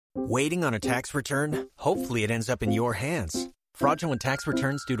Waiting on a tax return? Hopefully it ends up in your hands. Fraudulent tax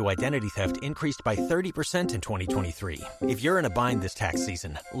returns due to identity theft increased by 30% in 2023. If you're in a bind this tax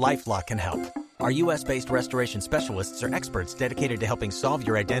season, LifeLock can help. Our U.S.-based restoration specialists are experts dedicated to helping solve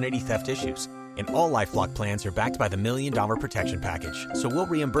your identity theft issues. And all LifeLock plans are backed by the $1 Million Protection Package. So we'll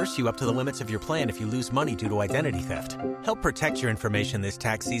reimburse you up to the limits of your plan if you lose money due to identity theft. Help protect your information this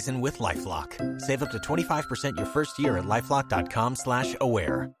tax season with LifeLock. Save up to 25% your first year at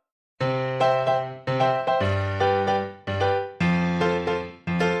LifeLock.com/aware.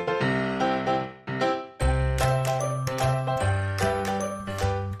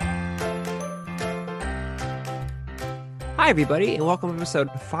 Hi, everybody, and welcome to episode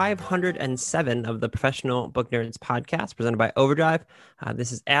 507 of the Professional Book Nerds podcast presented by Overdrive.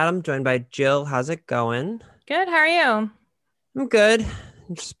 This is Adam, joined by Jill. How's it going? Good. How are you? I'm good.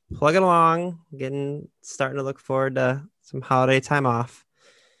 Just plugging along, starting to look forward to some holiday time off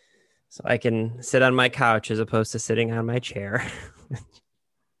so I can sit on my couch as opposed to sitting on my chair.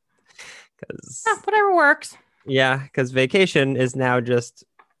 Whatever works. Yeah, because vacation is now just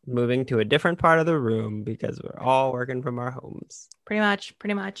moving to a different part of the room because we're all working from our homes. Pretty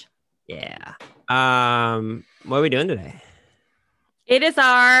much. Yeah. What are we doing today? It is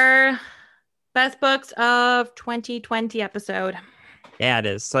our best books of 2020 episode. Yeah, it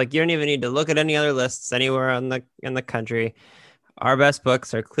is. So, you don't even need to look at any other lists anywhere in the country. Our best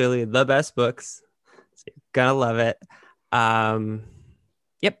books are clearly the best books. So you're gonna love it.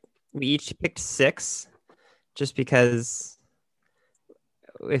 Yep. We each picked 6 just because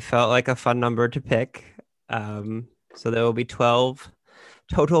it felt like a fun number to pick. So there will be 12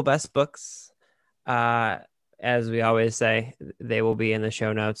 total best books. As we always say, they will be in the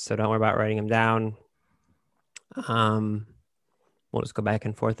show notes, so don't worry about writing them down. We'll just go back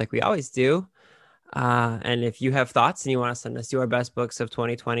and forth like we always do. And if you have thoughts and you want to send us your best books of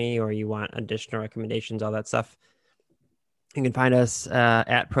 2020, or you want additional recommendations, all that stuff, you can find us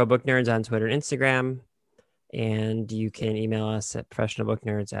at Pro Book Nerds on Twitter and Instagram. And you can email us at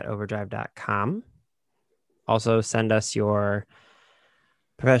professionalbooknerds@overdrive.com. Also, send us your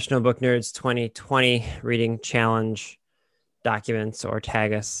Professional Book Nerds 2020 Reading Challenge documents, or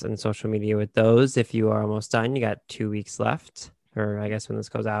tag us on social media with those. If you are almost done, you got 2 weeks left, or I guess when this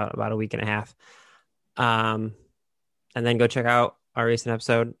goes out, about a week and a half. And then go check out our recent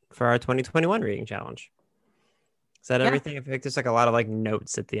episode for our 2021 Reading Challenge. Is that everything? I feel like there's a lot of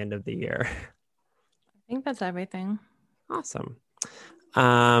notes at the end of the year. I think that's everything. Awesome.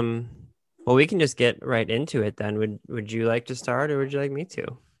 Well, we can just get right into it then. Would you like to start, or would you like me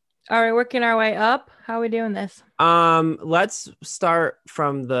to? Are we working our way up? How are we doing this? Let's start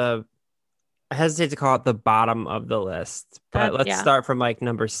from I hesitate to call it the bottom of the list, but let's start from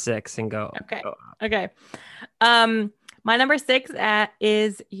number 6 and go. Okay. My number 6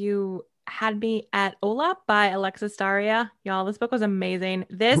 is You Had Me at Hola by Alexis Daria. Y'all, this book was amazing.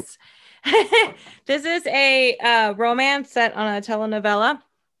 This is a romance set on a telenovela,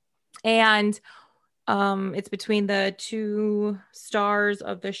 and it's between the 2 stars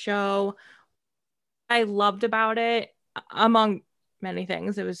of the show. I loved about it, among many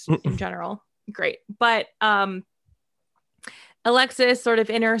things, it was in general great, but Alexis sort of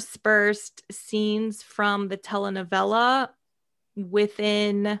interspersed scenes from the telenovela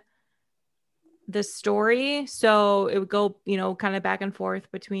within the story, so it would go kind of back and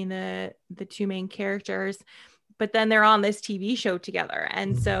forth between the 2 main characters, but then they're on this TV show together,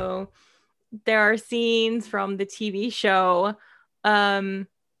 and so there are scenes from the TV show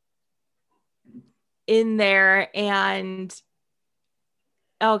in there, and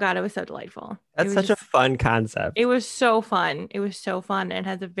oh god, it was so delightful. That's such a fun concept. It was so fun. And it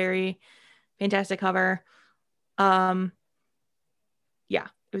has a very fantastic cover. Yeah, it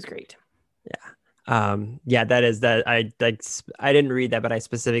was great. That is that. I didn't read that, but I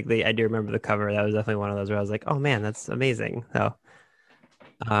do remember the cover. That was definitely one of those where I was like, oh man, that's amazing. So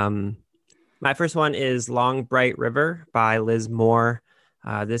my first one is Long Bright River by Liz Moore.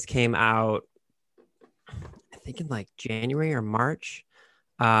 This came out, I think, in January or March,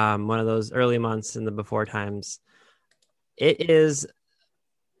 one of those early months in the before times. It is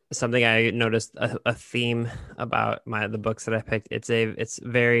something I noticed a theme about the books that I picked. It's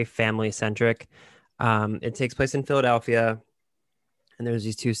very family centric. It takes place in Philadelphia, and there's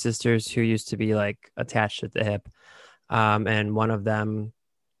these 2 sisters who used to be attached at the hip, and one of them,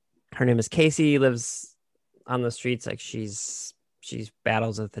 her name is Casey, lives on the streets. She's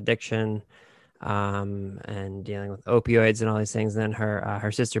battles with addiction, and dealing with opioids and all these things. And then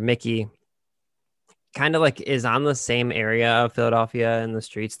her sister Mickey kind of is on the same area of Philadelphia in the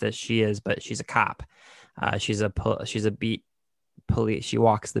streets that she is, but she's a cop. She's a beat police. She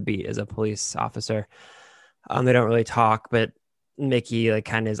walks the beat as a police officer. They don't really talk, but Mickey like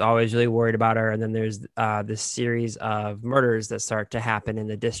kind of is always really worried about her. And then there's this series of murders that start to happen in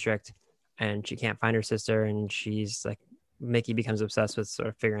the district, and she can't find her sister. And she's like, Mickey becomes obsessed with sort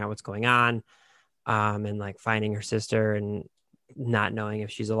of figuring out what's going on, and like finding her sister and not knowing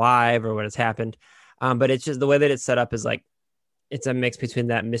if she's alive or what has happened. But it's just the way that it's set up is like, it's a mix between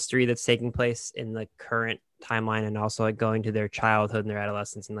that mystery that's taking place in the current timeline and also like going to their childhood and their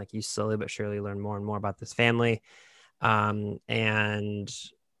adolescence. And like you slowly but surely learn more and more about this family. And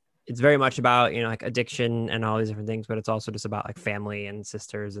it's very much about, you know, like addiction and all these different things, but it's also just about like family and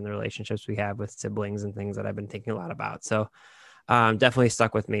sisters and the relationships we have with siblings and things that I've been thinking a lot about. So definitely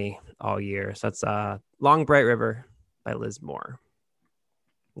stuck with me all year. So that's Long Bright River by Liz Moore.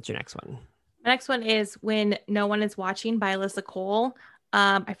 What's your next one? The next one is When No One Is Watching by Alyssa Cole.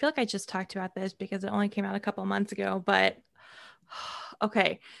 I feel like I just talked about this because it only came out a couple months ago, but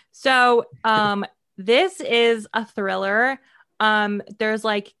okay. So this is a thriller. There's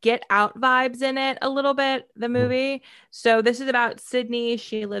like Get Out vibes in it a little bit, the movie. So this is about Sydney.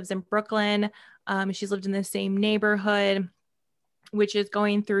 She lives in Brooklyn. She's lived in the same neighborhood, which is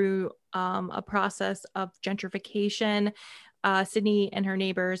going through a process of gentrification. Sydney and her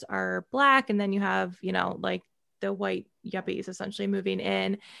neighbors are Black, and then you have, you know, like the white yuppies essentially moving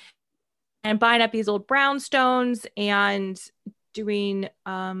in and buying up these old brownstones and doing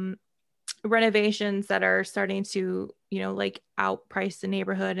renovations that are starting to, you know, like outprice the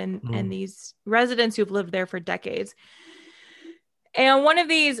neighborhood and these residents who've lived there for decades. And one of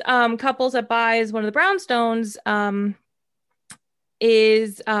these couples that buys one of the brownstones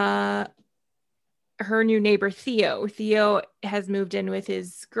is her new neighbor, Theo. Theo has moved in with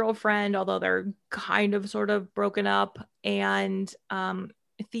his girlfriend, although they're kind of sort of broken up. And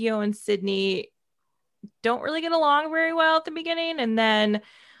Theo and Sydney don't really get along very well at the beginning. And then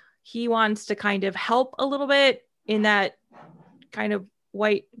he wants to kind of help a little bit in that kind of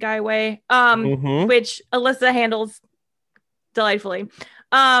white guy way, which Alyssa handles delightfully.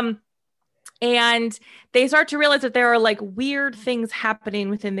 And they start to realize that there are like weird things happening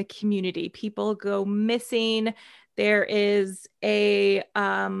within the community. People go missing. There is a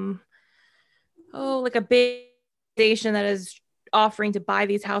like a big station that is offering to buy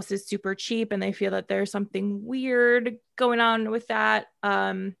these houses super cheap, and they feel that there's something weird going on with that.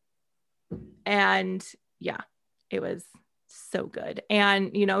 And yeah, it was so good.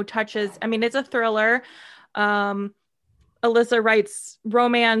 And, you know, touches, I mean, it's a thriller. Alyssa writes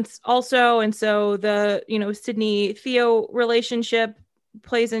romance also. And so the, you know, Sydney Theo relationship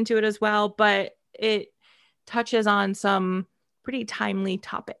plays into it as well, but it touches on some pretty timely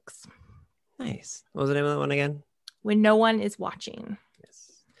topics. Nice. What was the name of that one again? When No One Is Watching.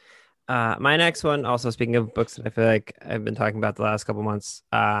 Yes. My next one, also speaking of books that I feel like I've been talking about the last couple months,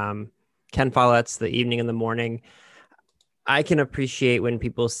 Ken Follett's The Evening and the Morning. I can appreciate when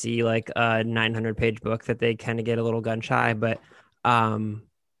people see like a 900-page book that they kind of get a little gun shy, but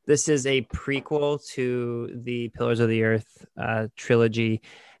this is a prequel to the Pillars of the Earth trilogy.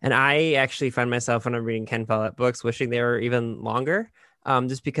 And I actually find myself when I'm reading Ken Follett books wishing they were even longer,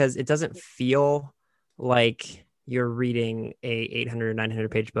 just because it doesn't feel like you're reading a 800,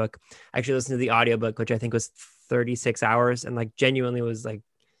 900-page book. I actually listened to the audiobook, which I think was 36 hours, and like genuinely was like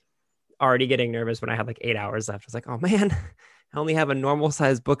already getting nervous when I had like 8 hours left. I was like, oh man, I only have a normal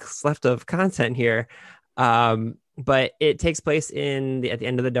sized book left of content here. But it takes place at the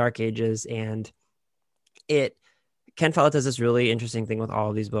end of the Dark Ages, and Ken Follett does this really interesting thing with all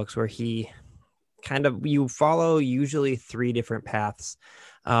of these books where you follow usually three different paths.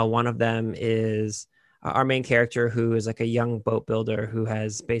 One of them is our main character, who is like a young boat builder who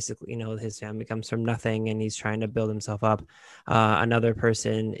has basically, you know, his family comes from nothing and he's trying to build himself up. Another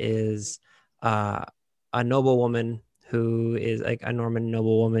person is a noblewoman who is like a Norman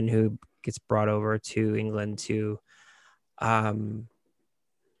noblewoman who gets brought over to England to be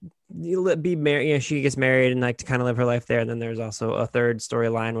married. You know, she gets married and like to kind of live her life there. And then there's also a third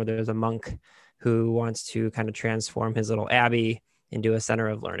storyline where there's a monk who wants to kind of transform his little abbey into a center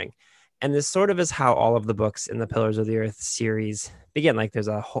of learning. And this sort of is how all of the books in the Pillars of the Earth series begin. Like there's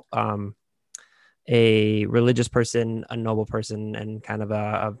a religious person, a noble person, and kind of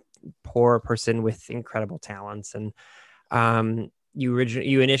a poor person with incredible talents. And you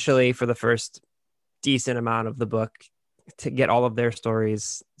initially, for the first decent amount of the book, to get all of their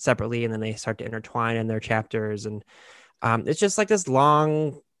stories separately, and then they start to intertwine in their chapters. And it's just like this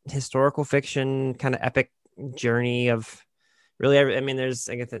long historical fiction kind of epic journey of really, you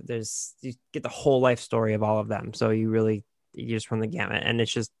get the whole life story of all of them. So you just run the gamut, and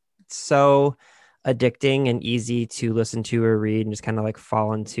it's just so addicting and easy to listen to or read, and just kind of like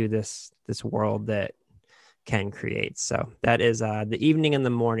fall into this world that Ken creates. So that is The Evening and the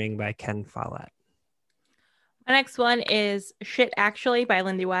Morning by Ken Follett. My next one is Shit Actually by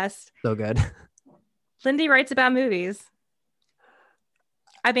Lindy West. So good. Lindy writes about movies.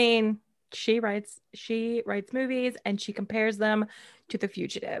 I mean, she writes movies and she compares them to The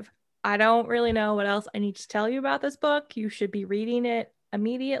Fugitive. I don't really know what else I need to tell you about this book. You should be reading it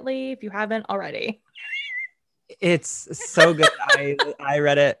immediately if you haven't already. It's so good. I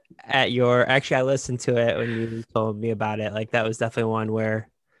read it actually I listened to it when you told me about it. Like that was definitely one where,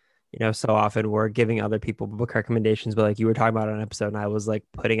 so often we're giving other people book recommendations, but like you were talking about it on an episode and I was like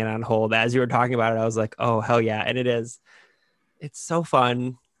putting it on hold as you were talking about it. I was like, oh hell yeah. And it's so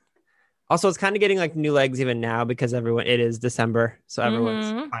fun. Also, it's kind of getting like new legs even now because it is December. So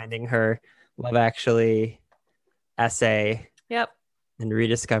everyone's finding her Love Actually essay. Yep. And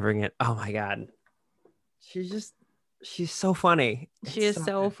rediscovering it. Oh my God. She's so funny. She is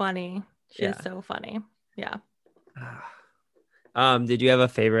so funny. She is so funny. Yeah. Did you have a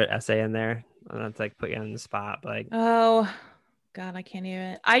favorite essay in there? I'm not to like put you on the spot, but like, oh God, I can't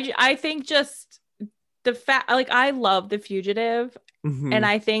even. I think just the fact, like, I love The Fugitive, and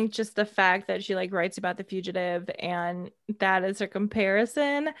I think just the fact that she like writes about The Fugitive and that is her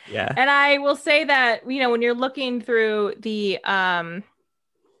comparison. Yeah. And I will say that when you're looking through the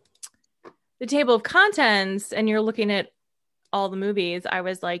table of contents and you're looking at all the movies, I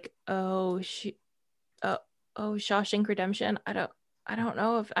was like, Shawshank Redemption. I don't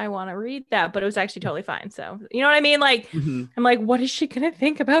know if I want to read that, but it was actually totally fine. So, you know what I mean? Like, I'm like, what is she going to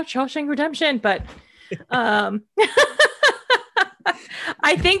think about Shawshank Redemption? But,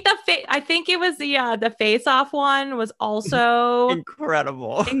 I think it was the Face Off one was also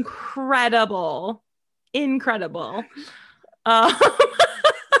incredible.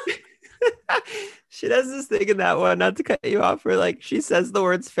 She does this thing in that one, not to cut you off, where like she says the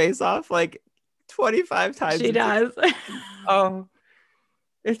words face off like 25 times. She does. Oh,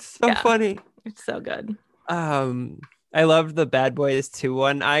 it's so funny. It's so good. I loved the Bad Boys 2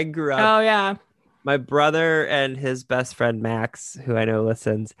 one. I grew up. Oh yeah. My brother and his best friend Max, who I know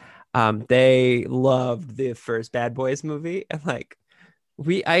listens, they loved the first Bad Boys movie, and like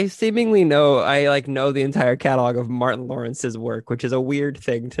I seemingly know the entire catalog of Martin Lawrence's work, which is a weird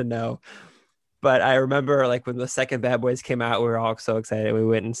thing to know. But I remember like when the second Bad Boys came out, we were all so excited. We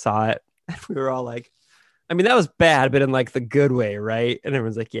went and saw it, and we were all like, I mean, that was bad, but in like the good way, right? And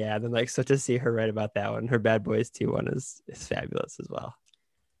everyone's like, yeah. And then like, so to see her write about that one, her Bad Boys 2 one is fabulous as well.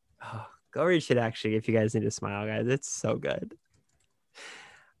 Oh, go read Shit Actually if you guys need to smile, guys. It's so good.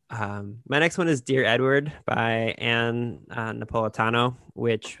 My next one is Dear Edward by Anne Napolitano,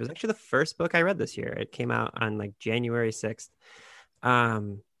 which was actually the first book I read this year. It came out on like January 6th.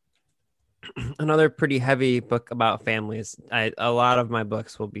 Another pretty heavy book about families. A lot of my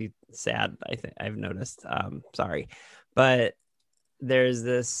books will be sad. I've noticed. Sorry, but there's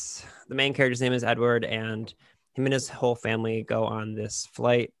the main character's name is Edward, and him and his whole family go on this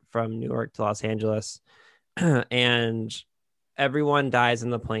flight from New York to Los Angeles, and everyone dies in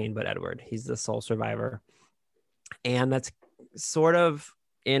the plane but Edward. He's the sole survivor, and that's sort of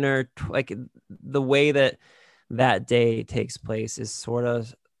like the way that day takes place is sort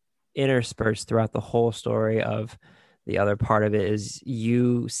of interspersed throughout the whole story of the other part of it is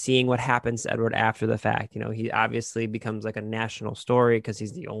you seeing what happens to Edward after the fact. He obviously becomes like a national story because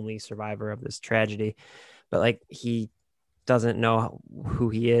he's the only survivor of this tragedy, but like he doesn't know who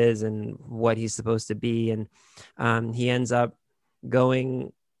he is and what he's supposed to be. And he ends up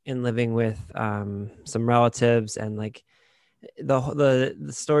going and living with some relatives, and like the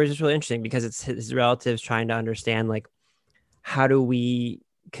story is just really interesting because it's his relatives trying to understand like how do we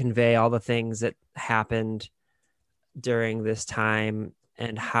convey all the things that happened during this time,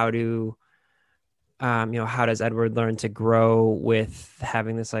 and how does Edward learn to grow with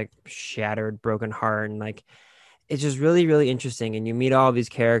having this like shattered, broken heart, and like it's just really, really interesting. And you meet all these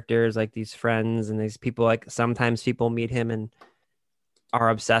characters, like these friends and these people. Like sometimes people meet him and are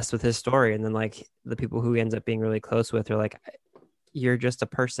obsessed with his story, and then like the people who he ends up being really close with are like, you're just a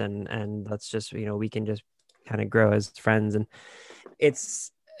person, and let's just we can just kind of grow as friends. And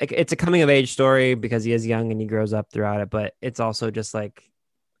it's a coming of age story because he is young and he grows up throughout it, but it's also just like,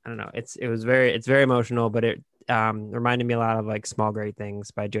 I don't know, it's very emotional, but it reminded me a lot of like Small Great Things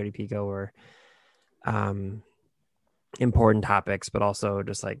by Jodi Picoult, or important topics, but also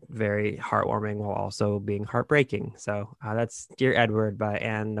just like very heartwarming while also being heartbreaking. So that's Dear Edward by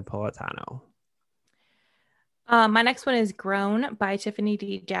Anne Napolitano. My next one is Grown by Tiffany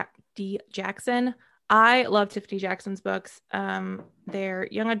D. Jackson. I love Tiffany Jackson's books. They're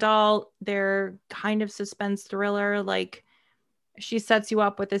young adult, they're kind of suspense thriller. Like she sets you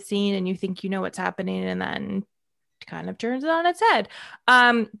up with a scene and you think you know what's happening and then kind of turns it on its head.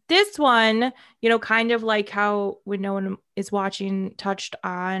 This one, kind of like how When No One Is Watching touched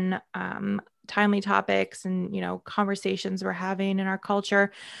on timely topics and, conversations we're having in our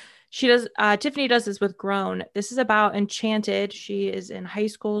culture. Tiffany does this with Grown. This is about Enchanted. She is in high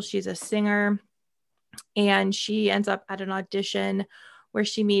school. She's a singer and she ends up at an audition where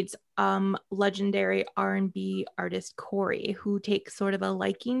she meets legendary R&B artist Corey, who takes sort of a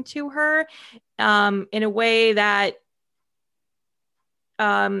liking to her in a way that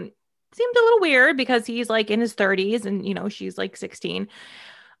seemed a little weird because he's like in his 30s and, she's like 16.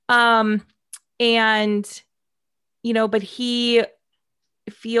 And, but he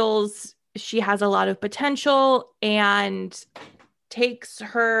feels she has a lot of potential and takes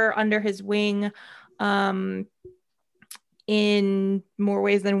her under his wing in more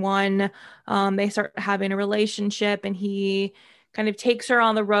ways than one. They start having a relationship and he kind of takes her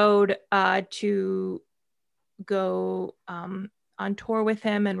on the road to go on tour with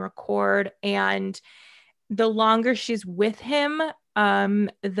him and record. And the longer she's with him,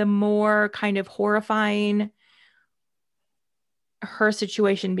 the more kind of horrifying her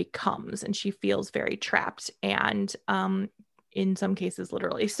situation becomes, and she feels very trapped and in some cases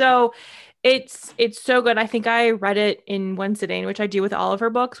literally. So it's so good. I think I read it in one sitting, which I do with all of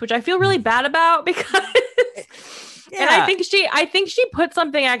her books, which I feel really bad about because yeah. And I think she put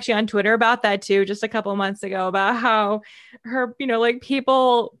something actually on Twitter about that too, just a couple of months ago, about how her, like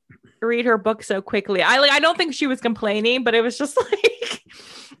people read her book so quickly. I don't think she was complaining, but it was just like,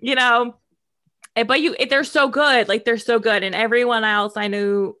 but they're so good. Like they're so good. And everyone else I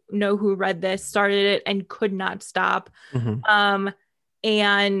know who read this started it and could not stop. Mm-hmm.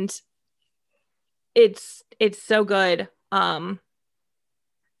 And it's so good.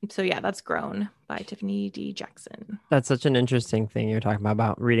 So yeah, that's Grown by Tiffany D. Jackson. That's such an interesting thing you're talking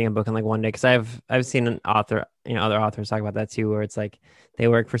about reading a book in like one day. Because I've seen an author, other authors talk about that too, where it's like they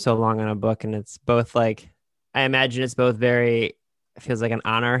work for so long on a book, and it's both like, I imagine it's both very, it feels like an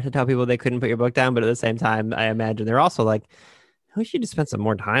honor to tell people they couldn't put your book down, but at the same time, I imagine they're also like, I wish you'd spend some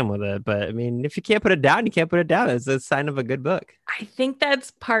more time with it. But I mean, if you can't put it down, you can't put it down. It's a sign of a good book. I think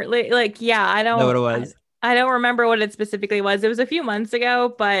that's partly like, yeah, I don't know what it was. I don't remember what it specifically was. It was a few months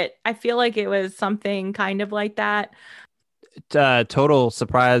ago, but I feel like it was something kind of like that. Total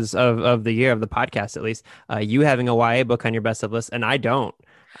surprise of the year of the podcast, at least. You having a YA book on your best of list, and I don't.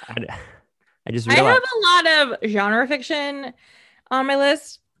 I just realized. I have a lot of genre fiction on my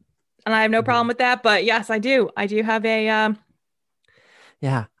list, and I have no problem with that. But yes, I do. I do have a.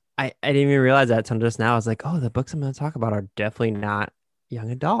 Yeah, I didn't even realize that until just now. I was like, oh, the books I'm going to talk about are definitely not young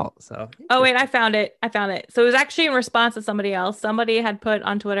adult. So wait, I found it. So it was actually in response to somebody else. Somebody had put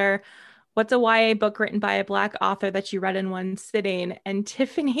on Twitter, what's a YA book written by a Black author that you read in one sitting? And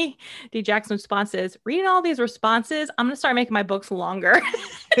Tiffany D. Jackson's response is, reading all these responses, I'm going to start making my books longer.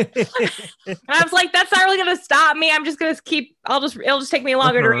 And I was like, that's not really going to stop me. I'm just going to it'll just take me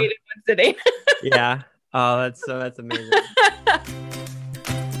longer to read in one sitting. Yeah. Oh, that's amazing.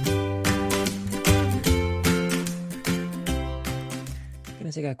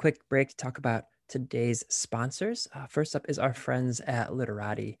 Take a quick break to talk about today's sponsors. First up is our friends at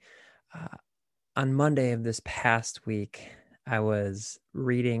Literati. On Monday of this past week, I was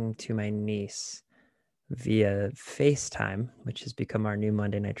reading to my niece via FaceTime, which has become our new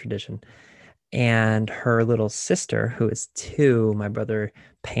Monday night tradition. And her little sister, who is 2, my brother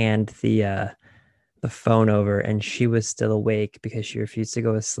panned the phone over, and she was still awake because she refused to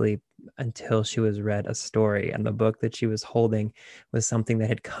go to sleep until she was read a story. And the book that she was holding was something that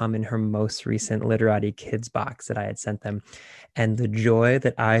had come in her most recent Literati Kids box that I had sent them. And the joy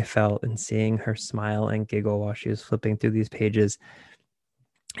that I felt in seeing her smile and giggle while she was flipping through these pages,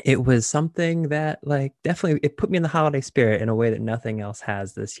 it was something that definitely, it put me in the holiday spirit in a way that nothing else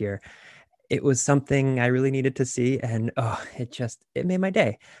has this year. It was something I really needed to see. And it made my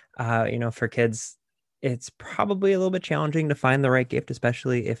day. For kids, it's probably a little bit challenging to find the right gift,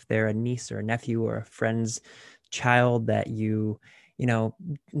 especially if they're a niece or a nephew or a friend's child that you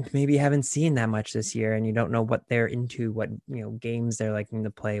maybe haven't seen that much this year, and you don't know what they're into, what, games they're liking to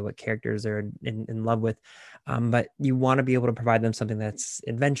play, what characters they're in love with. But you want to be able to provide them something that's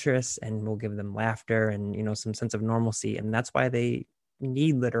adventurous and will give them laughter and, some sense of normalcy. And that's why they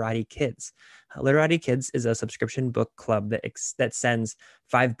need Literati Kids. Literati Kids is a subscription book club that sends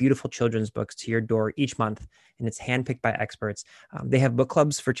 5 beautiful children's books to your door each month, and it's handpicked by experts. They have book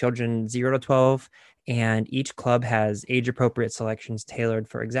clubs for children 0 to 12, and each club has age-appropriate selections tailored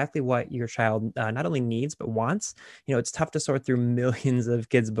for exactly what your child not only needs but wants. It's tough to sort through millions of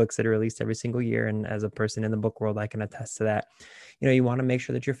kids' books that are released every single year, and as a person in the book world, I can attest to that. You want to make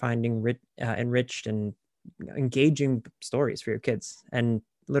sure that you're finding enriched and engaging stories for your kids, and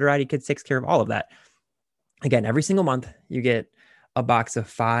Literati Kids takes care of all of that. Again, every single month you get a box of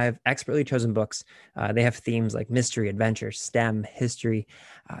 5 expertly chosen books. They have themes like mystery, adventure, STEM, history.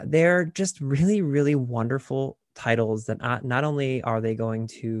 They're just really, really wonderful titles that not only are they going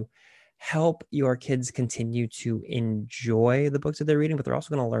to help your kids continue to enjoy the books that they're reading, but they're also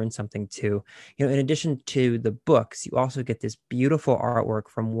going to learn something too. In addition to the books, you also get this beautiful artwork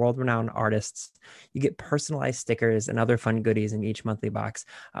from world-renowned artists. You get personalized stickers and other fun goodies in each monthly box.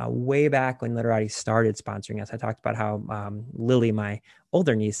 Way back when Literati started sponsoring us, I talked about how Lily, my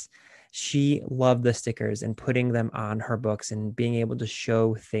older niece, she loved the stickers and putting them on her books and being able to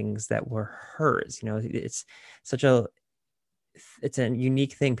show things that were hers. It's a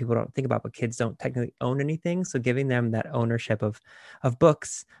unique thing people don't think about, but kids don't technically own anything. So giving them that ownership of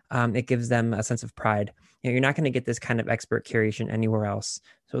books, it gives them a sense of pride. You're not going to get this kind of expert curation anywhere else.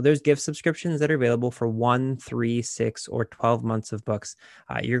 So there's gift subscriptions that are available for 1, 3, 6, or 12 months of books.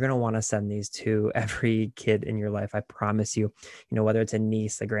 You're going to want to send these to every kid in your life. I promise you, whether it's a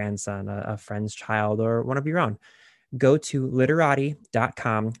niece, a grandson, a friend's child, or one of your own. Go to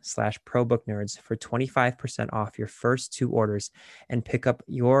literati.com/probooknerds for 25% off your first 2 orders and pick up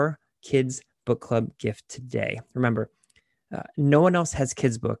your kids' book club gift today. Remember, no one else has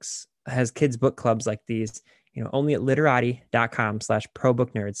kids book clubs like these. Only at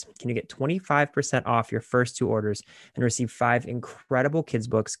literati.com/probooknerds can you get 25% off your first 2 orders and receive 5 incredible kids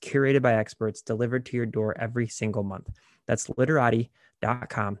books curated by experts delivered to your door every single month. That's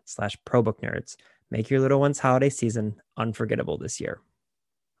literati.com/probooknerds. Make your little one's holiday season unforgettable this year.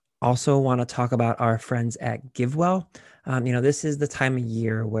 Also want to talk about our friends at GiveWell. This is the time of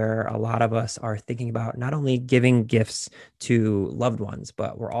year where a lot of us are thinking about not only giving gifts to loved ones,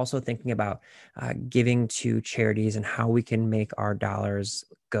 but we're also thinking about giving to charities and how we can make our dollars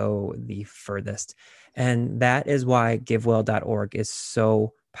go the furthest. And that is why GiveWell.org is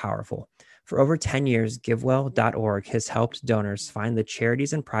so powerful. For over 10 years, GiveWell.org has helped donors find the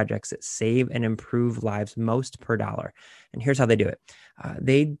charities and projects that save and improve lives most per dollar. And here's how they do it.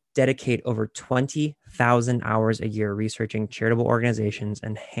 They dedicate over 20,000 hours a year researching charitable organizations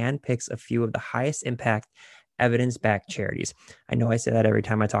and handpicks a few of the highest impact evidence-backed charities. I know I say that every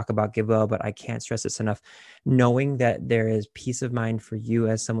time I talk about GiveWell, but I can't stress this enough. Knowing that there is peace of mind for you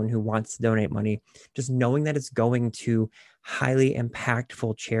as someone who wants to donate money, just knowing that it's going to highly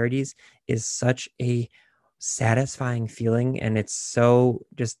impactful charities is such a satisfying feeling. And it's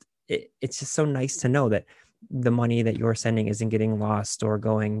just so nice to know that the money that you're sending isn't getting lost or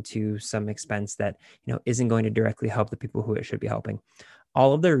going to some expense that, isn't going to directly help the people who it should be helping.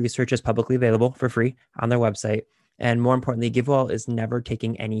 All of their research is publicly available for free on their website. And more importantly, GiveWell is never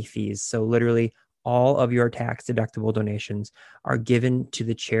taking any fees. So literally all of your tax-deductible donations are given to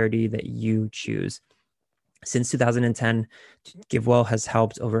the charity that you choose. Since 2010, GiveWell has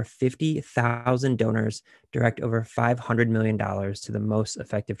helped over 50,000 donors direct over $500 million to the most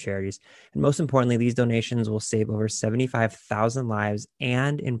effective charities. And most importantly, these donations will save over 75,000 lives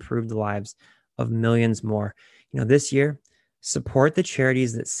and improve the lives of millions more. This year, support the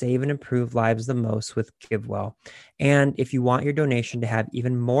charities that save and improve lives the most with GiveWell. And if you want your donation to have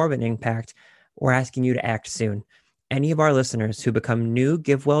even more of an impact, we're asking you to act soon. Any of our listeners who become new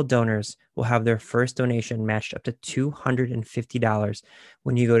GiveWell donors will have their first donation matched up to $250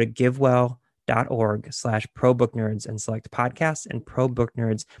 when you go to givewell.org/probooknerds and select podcasts and Pro Book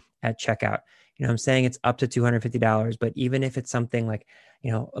Nerds at checkout. I'm saying it's up to $250, but even if it's something like,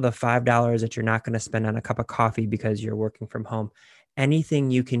 the $5 that you're not going to spend on a cup of coffee because you're working from home,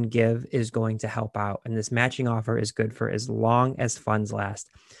 anything you can give is going to help out. And this matching offer is good for as long as funds last.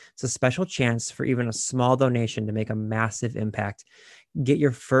 It's a special chance for even a small donation to make a massive impact. Get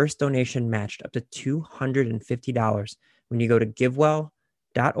your first donation matched up to $250 when you go to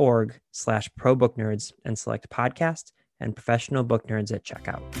givewell.org/probooknerds and select podcast and professional book nerds at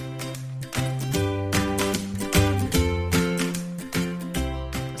checkout.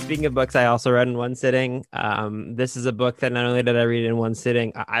 Speaking of books I also read in one sitting, this is a book that not only did I read in one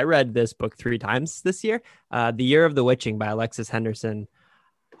sitting, I read this book 3 times this year. The Year of the Witching by Alexis Henderson.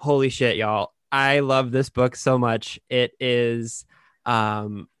 Holy shit, y'all. I love this book so much. It is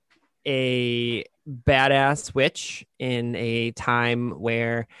a badass witch in a time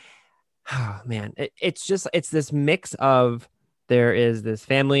where, oh man, it's this mix of, there is this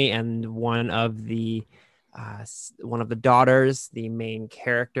family, and one of the daughters, the main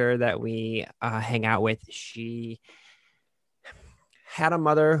character that we hang out with, she had a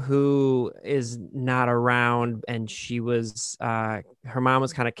mother who is not around, and she was her mom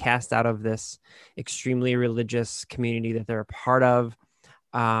was kind of cast out of this extremely religious community that they're a part of.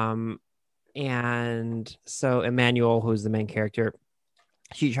 And so Emmanuel, who's the main character,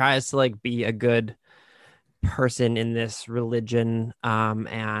 she tries to like be a good person in this religion,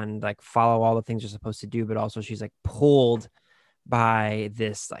 and like follow all the things you're supposed to do, but also she's like pulled by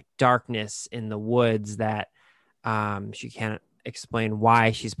this like darkness in the woods that she can't explain why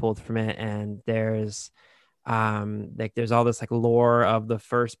she's pulled from it. And there's there's all this like lore of the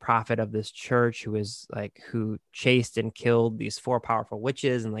first prophet of this church who chased and killed these 4 powerful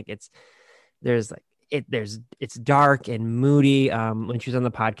witches, and like it's dark and moody. When she was on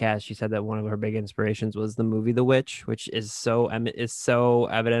the podcast, she said that one of her big inspirations was the movie The Witch, which is so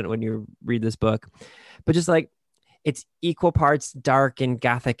evident when you read this book. But just like, it's equal parts dark and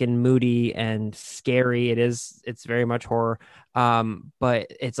gothic and moody and scary. It's very much horror.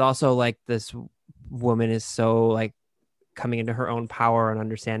 But it's also like this woman is so like coming into her own power and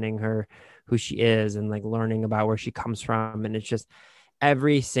understanding who she is, and like learning about where she comes from. And it's just,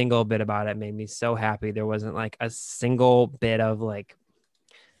 every single bit about it made me so happy. There wasn't like a single bit of like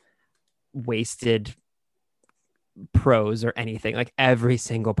wasted prose or anything. Like every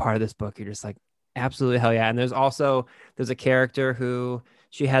single part of this book, you're just like, absolutely hell yeah. And there's a character who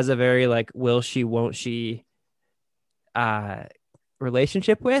she has a very like will she won't she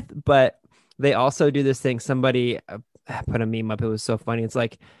relationship with, but they also do this thing. Somebody put a meme up, it was so funny. It's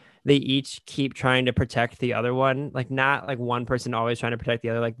like they each keep trying to protect the other one, like not like one person always trying to protect the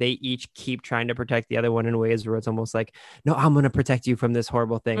other, like they each keep trying to protect the other one in ways where it's almost like, no, I'm going to protect you from this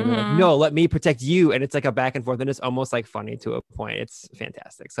horrible thing. And they're like, no, let me protect you. And it's like a back and forth, and it's almost like funny to a point. It's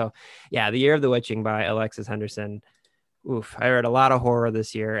fantastic. So yeah, The Year of the Witching by Alexis Henderson. Oof, I read a lot of horror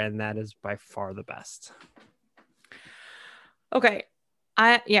this year, and that is by far the best. Okay.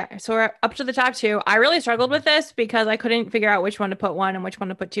 So we're up to the top 2. I really struggled with this because I couldn't figure out which one to put 1 and which one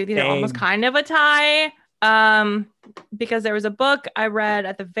to put 2. These are almost kind of a tie. Because there was a book I read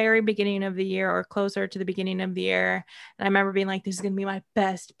at the very beginning of the year, or closer to the beginning of the year, and I remember being like, this is gonna be my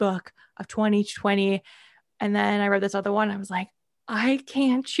best book of 2020. And then I read this other one. I was like, I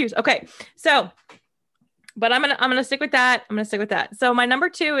can't choose. Okay, so but I'm gonna stick with that. So my number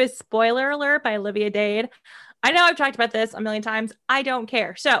 2 is Spoiler Alert by Olivia Dade. I know I've talked about this a million times. I don't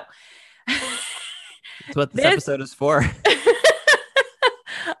care. So that's what this episode is for.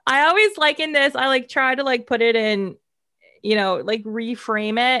 I always liken this. I like try to like put it in, like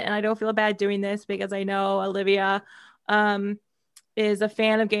reframe it. And I don't feel bad doing this because I know Olivia is a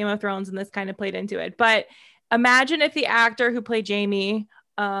fan of Game of Thrones, and this kind of played into it. But imagine if the actor who played Jaime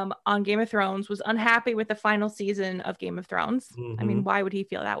on Game of Thrones was unhappy with the final season of Game of Thrones. Mm-hmm. I mean, why would he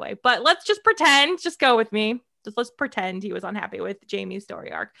feel that way? But let's just pretend, just go with me. Let's pretend he was unhappy with Jaime's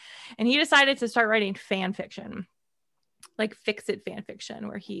story arc. And he decided to start writing fan fiction, like fix-it fan fiction,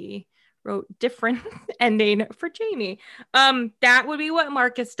 where he wrote different ending for Jaime. That would be what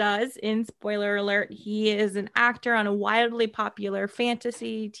Marcus does in Spoiler Alert. He is an actor on a wildly popular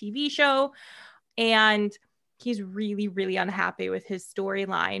fantasy TV show, and he's really, really unhappy with his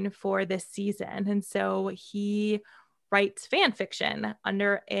storyline for this season. And so he writes fan fiction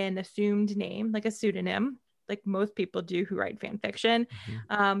under an assumed name, like a pseudonym, like most people do who write fan fiction,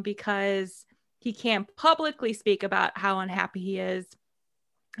 because he can't publicly speak about how unhappy he is.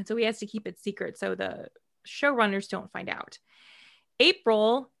 And so he has to keep it secret so the showrunners don't find out.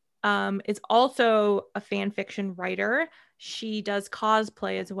 April is also a fan fiction writer. She does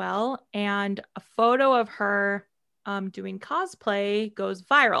cosplay as well. And a photo of her doing cosplay goes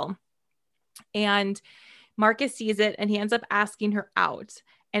viral. And Marcus sees it, and he ends up asking her out.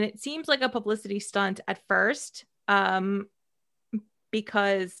 And it seems like a publicity stunt at first,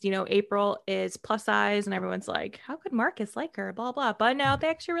 because, April is plus size and everyone's like, how could Marcus like her? Blah, blah. But no, they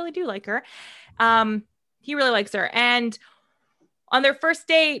actually really do like her. He really likes her. And on their first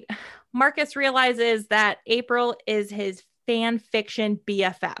date, Marcus realizes that April is his fan fiction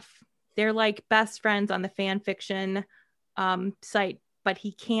BFF. They're like best friends on the fan fiction site, but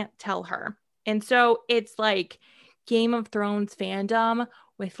he can't tell her. And so it's like Game of Thrones fandom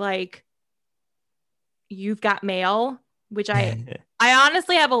with like You've Got Mail, which I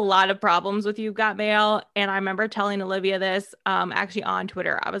honestly have a lot of problems with You've Got Mail. And I remember telling Olivia this actually on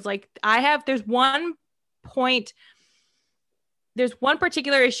Twitter. I was like, there's one point there's one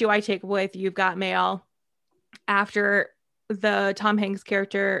particular issue I take with You've Got Mail after the Tom Hanks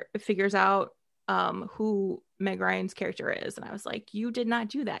character figures out who Meg Ryan's character is. And I was like, you did not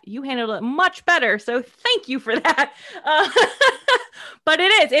do that. You handled it much better. So thank you for that. But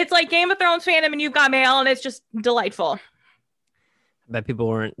it's like Game of Thrones fandom and You've Got Mail, and it's just delightful. I bet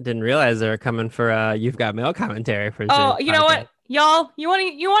people didn't realize they were coming for You've Got Mail commentary for. Oh, you know what, y'all? You want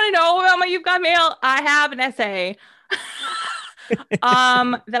to know about my You've Got Mail? I have an essay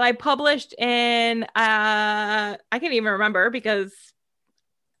that I published in I can't even remember because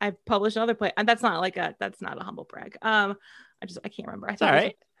I published another place, and that's not a humble brag. I can't remember. I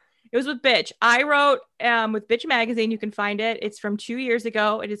think it was with Bitch. I wrote with Bitch Magazine. You can find it. It's from 2 years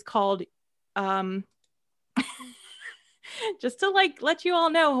ago. It is called just to like let you all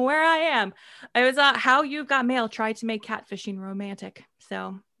know where I am. It was How You've Got Mail tried to make catfishing romantic.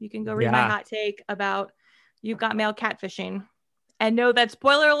 So you can go read my hot take about You've Got Mail catfishing, and know that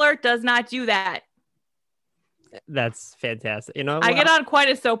spoiler alert does not do that. That's fantastic. You know, I get on quite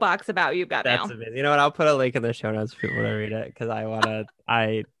a soapbox about You've Got Mail. That's amazing. You know what? I'll put a link in the show notes for people to read it because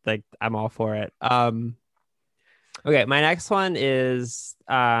I'm all for it. Okay, my next one is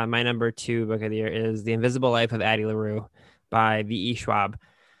my number 2 book of the year is The Invisible Life of Addie LaRue by V.E. Schwab.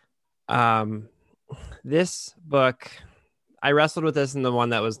 This book, I wrestled with this in the one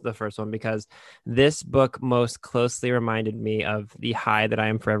that was the first one because this book most closely reminded me of The High That I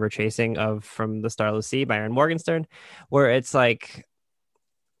Am Forever Chasing from the Starless Sea by Aaron Morgenstern, where it's like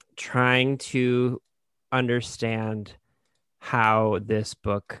trying to understand how this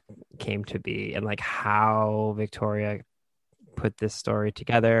book came to be and like how Victoria put this story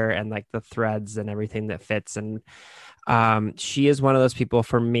together and like the threads and everything that fits. And she is one of those people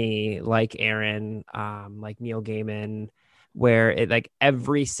for me, like Aaron, like Neil Gaiman, where it like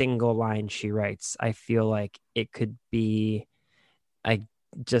every single line she writes, I feel like it could be like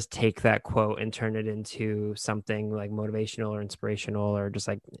just take that quote and turn it into something like motivational or inspirational or just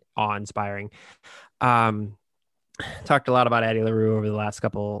like awe-inspiring. Talked a lot about Addie LaRue over the last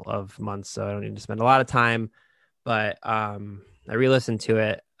couple of months, so I don't need to spend a lot of time, but I re-listened to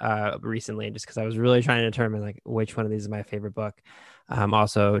it recently just because I was really trying to determine like which one of these is my favorite book.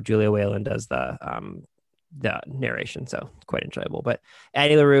 Also, Julia Whalen does the narration, so it's quite enjoyable. But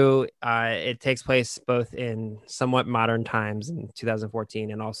Addie LaRue, it takes place both in somewhat modern times in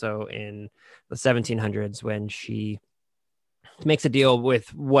 2014 and also in the 1700s when she makes a deal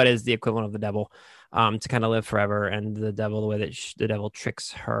with what is the equivalent of the devil to kind of live forever. And the devil, the way that the devil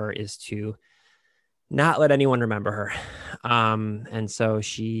tricks her is to not let anyone remember her. And so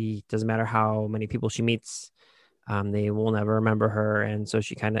she doesn't matter how many people she meets, they will never remember her. And so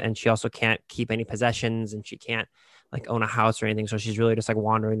she also can't keep any possessions and she can't like own a house or anything. So she's really just like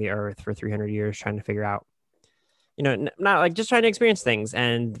wandering the earth for 300 years trying to figure out, you know, not like just trying to experience things.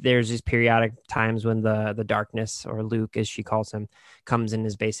 And there's these periodic times when the darkness, or Luke, as she calls him, comes in,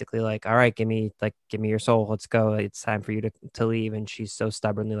 is basically like, all right, give me your soul. Let's go. It's time for you to leave. And she's so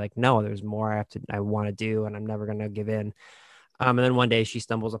stubbornly like, no, there's more I want to do. And I'm never going to give in. And then one day she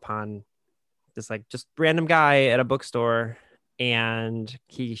stumbles upon this like just random guy at a bookstore, and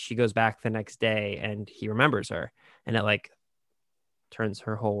she goes back the next day and he remembers her, and it like turns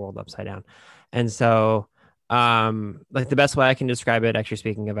her whole world upside down. And so like the best way I can describe it, actually,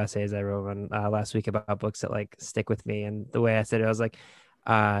 speaking of essays I wrote on last week about books that like stick with me, and the way I said it, I was like,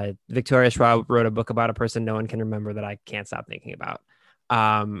 Victoria Schwab wrote a book about a person no one can remember that I can't stop thinking about.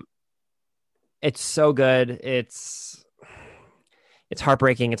 It's so good. It's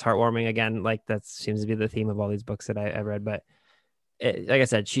heartbreaking. It's heartwarming. Again, like that seems to be the theme of all these books that I've read. But like I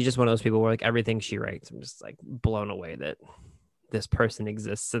said, she's just one of those people where like everything she writes, I'm just like blown away that this person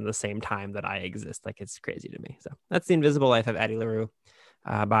exists in the same time that I exist. Like it's crazy to me. So that's The Invisible Life of Addie LaRue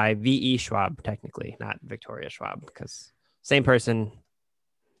by V.E. Schwab, technically, not Victoria Schwab, because same person,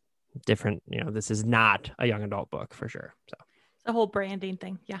 different. You know, this is not a young adult book for sure. So the whole branding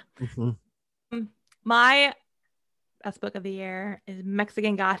thing. Yeah. Mm-hmm. My best book of the year is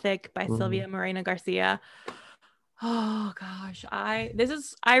Mexican Gothic by Sylvia Moreno Garcia. Oh gosh, I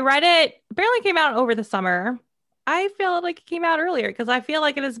read it, apparently came out over the summer. I feel like it came out earlier because I feel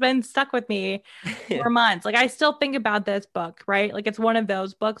like it has been stuck with me for months. Like I still think about this book, right? Like it's one of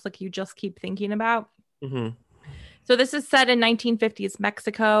those books like you just keep thinking about. Mm-hmm. So this is set in 1950s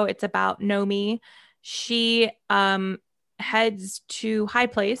Mexico. It's about Nomi. She heads to High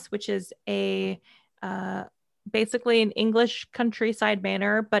Place, which is a basically an English countryside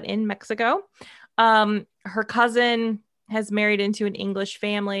manor, but in Mexico. Her cousin has married into an English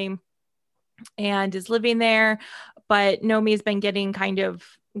family and is living there, but Nomi's been getting kind of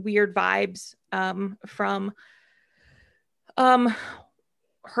weird vibes from Um,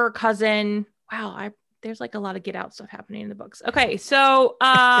 her cousin. Wow, there's like a lot of Get Out stuff happening in the books. Okay, so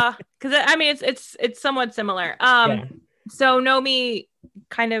because I mean it's somewhat similar. Yeah. So Nomi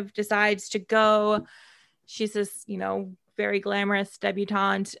kind of decides to go. She's this, very glamorous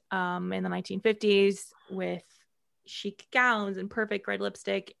debutante in the 1950s with chic gowns and perfect red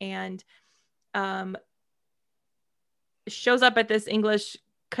lipstick, and shows up at this English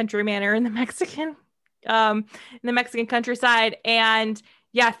country manor in the Mexican countryside. And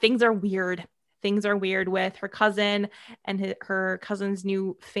yeah, things are weird. Things are weird with her cousin and her cousin's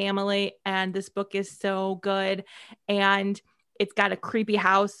new family. And this book is so good. And it's got a creepy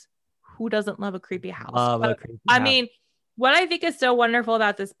house. Who doesn't love a creepy house? Love a But, creepy I house. mean, what I think is so wonderful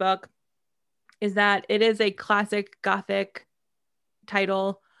about this book is that it is a classic Gothic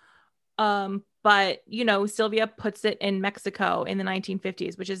title. But Sylvia puts it in Mexico in the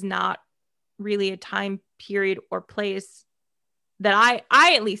 1950s, which is not really a time period or place that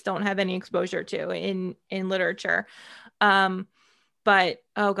I at least don't have any exposure to in literature. But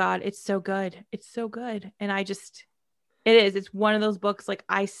oh God, it's so good. It's so good. And it's one of those books like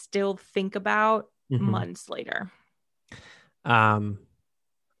I still think about months later.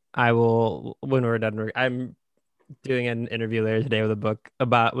 I will, when we're done, I'm doing an interview later today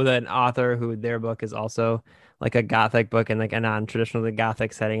with an author who their book is also like a Gothic book and like a non-traditional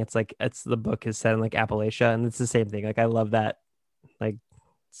Gothic setting. It's the book is set in like Appalachia, and it's the same thing. Like I love that like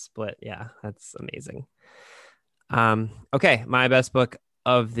split. Yeah, that's amazing. Okay, my best book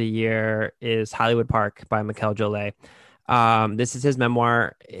of the year is Hollywood Park by Mikel Jolet. This is his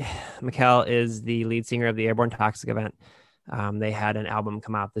memoir. Mikel is the lead singer of the Airborne Toxic Event. They had an album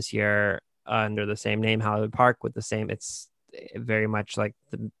come out this year under the same name, Hollywood Park, with the same. It's very much like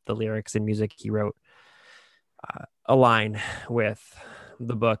the lyrics and music he wrote align with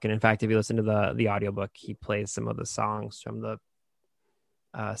the book. And in fact, if you listen to the audiobook, he plays some of the songs from the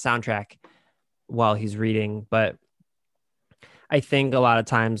soundtrack while he's reading. But I think a lot of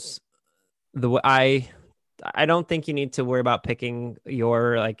times I don't think you need to worry about picking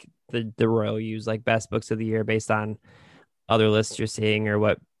your like the Royal Use like best books of the year based on other lists you're seeing or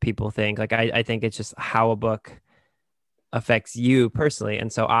what people think. Like I think it's just how a book affects you personally.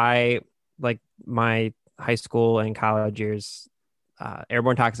 And so I like my high school and college years,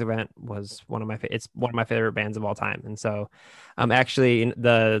 Airborne Toxic Event was it's one of my favorite bands of all time. And so actually in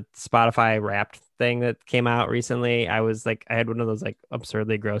the Spotify Wrapped thing that came out recently, I had one of those like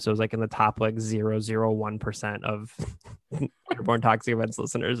absurdly gross. It was like in the top like 0.01% of Airborne Toxic Events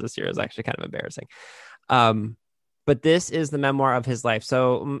listeners this year. Is actually kind of embarrassing. But this is the memoir of his life.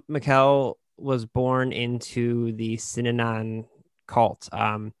 So Mikel was born into the Synanon cult.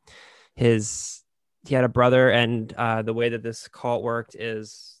 He had a brother, and the way that this cult worked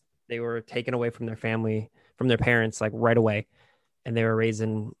is they were taken away from their family, from their parents, like right away, and they were raised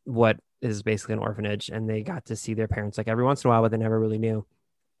in what is basically an orphanage, and they got to see their parents like every once in a while, but they never really knew.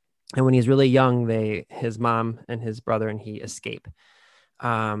 And when he's really young, his mom and his brother and he escape.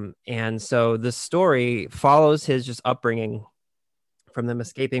 And so the story follows his just upbringing from them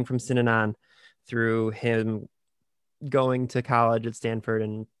escaping from Synanon through him going to college at Stanford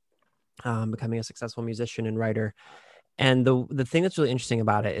and becoming a successful musician and writer. And the thing that's really interesting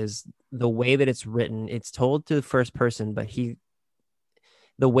about it is the way that it's written. It's told to the first person, but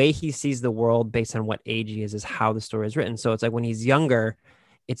the way he sees the world based on what age he is how the story is written. So it's like when he's younger,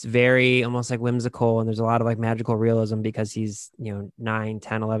 it's very almost like whimsical, and there's a lot of like magical realism because he's 9,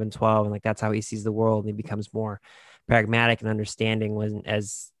 10, 11, 12, and like that's how he sees the world, and he becomes more pragmatic and understanding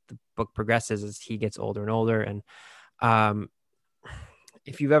as the book progresses, as he gets older and older. And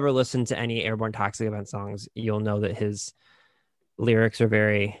if you've ever listened to any Airborne Toxic Event songs, you'll know that his lyrics are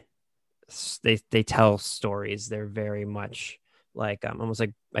they tell stories. They're very much like almost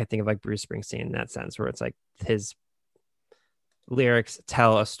like I think of like Bruce Springsteen in that sense, where it's like his lyrics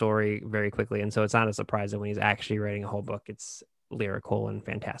tell a story very quickly. And so it's not a surprise that when he's actually writing a whole book, it's lyrical and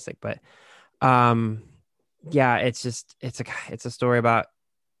fantastic. But yeah, it's a story about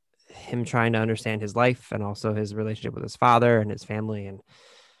him trying to understand his life and also his relationship with his father and his family. And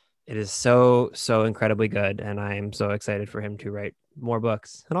it is so incredibly good. And I am so excited for him to write more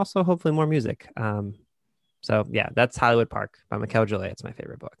books and also hopefully more music. So yeah, that's Hollywood Park by Mikel Jolet. It's my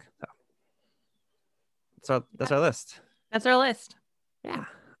favorite book. So that's our list. That's our list. Yeah.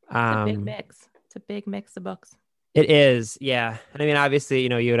 It's a big mix. It's a big mix of books. It is. Yeah. And I mean, obviously,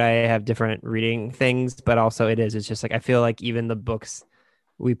 you and I have different reading things, but also it's just like, I feel like even the books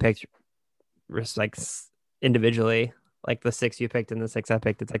we picked like individually, like the 6 you picked and the 6 I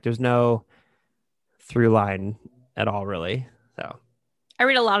picked, it's like, there's no through line at all, really. So I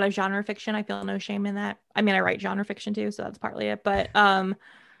read a lot of genre fiction. I feel no shame in that. I mean, I write genre fiction too, so that's partly it. But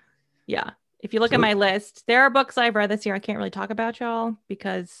yeah, if you look at my list, there are books I've read this year I can't really talk about, y'all,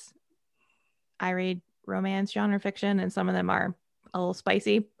 because I read romance genre fiction and some of them are a little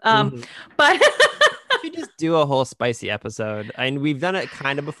spicy. But you should just do a whole spicy episode. And we've done it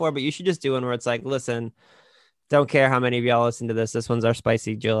kind of before, but you should just do one where it's like, listen, don't care how many of y'all listen to this. This one's our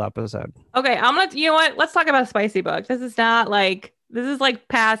spicy Jill episode. Okay, you know what? Let's talk about a spicy book. This is like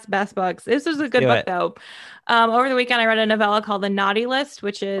past best books. This is a good book though. Over the weekend, I read a novella called The Naughty List,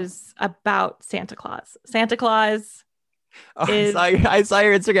 which is about Santa Claus. Santa Claus is... I saw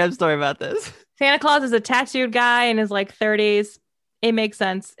your Instagram story about this. Santa Claus is a tattooed guy in his like 30s. It makes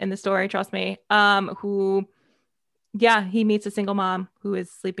sense in the story, trust me. He meets a single mom who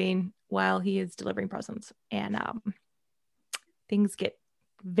is sleeping while he is delivering presents, and things get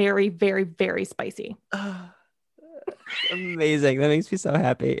very, very, very spicy. Amazing. That makes me so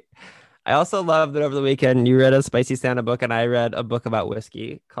happy. I also love that over the weekend you read a spicy Santa book and I read a book about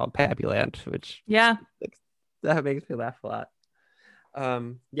whiskey called Pappyland, which that makes me laugh a lot.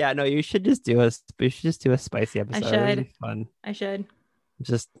 No, you should just do a spicy episode. I should. It'd be fun. I should.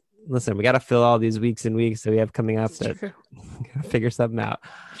 Just listen, we got to fill all these weeks and weeks that we have coming up that figure something out.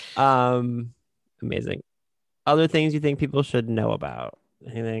 Amazing. Other things you think people should know about?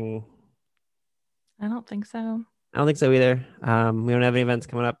 Anything? I don't think so. I don't think so either. We don't have any events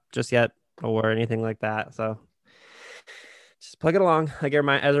coming up just yet or anything like that. So just plug it along. Like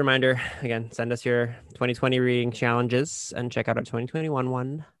as a reminder, again, send us your 2020 reading challenges and check out our 2021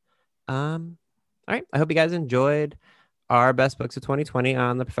 one. All right. I hope you guys enjoyed our best books of 2020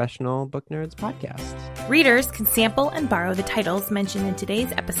 on the Professional Book Nerds podcast. Readers can sample and borrow the titles mentioned in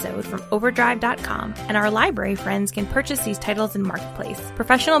today's episode from overdrive.com, and our library friends can purchase these titles in Marketplace.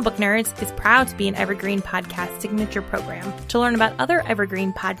 Professional Book Nerds is proud to be an Evergreen Podcast signature program. To learn about other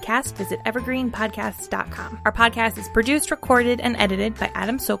Evergreen podcasts, visit evergreenpodcasts.com. Our podcast is produced, recorded, and edited by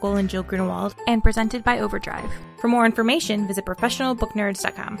Adam Sokol and Jill Grunewald, and presented by Overdrive. For more information, visit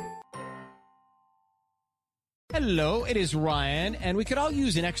professionalbooknerds.com. Hello, it is Ryan, and we could all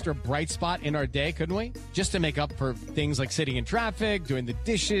use an extra bright spot in our day, couldn't we? Just to make up for things like sitting in traffic, doing the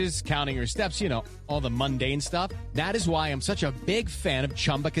dishes, counting your steps, all the mundane stuff. That is why I'm such a big fan of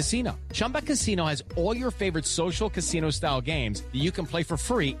Chumba Casino. Chumba Casino has all your favorite social casino-style games that you can play for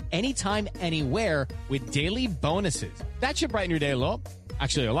free anytime, anywhere with daily bonuses. That should brighten your day a little.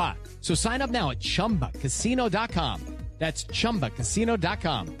 Actually, a lot. So sign up now at ChumbaCasino.com. That's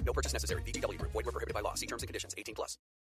ChumbaCasino.com. No purchase necessary. VGW Group. Void where prohibited by law. See terms and conditions. 18+.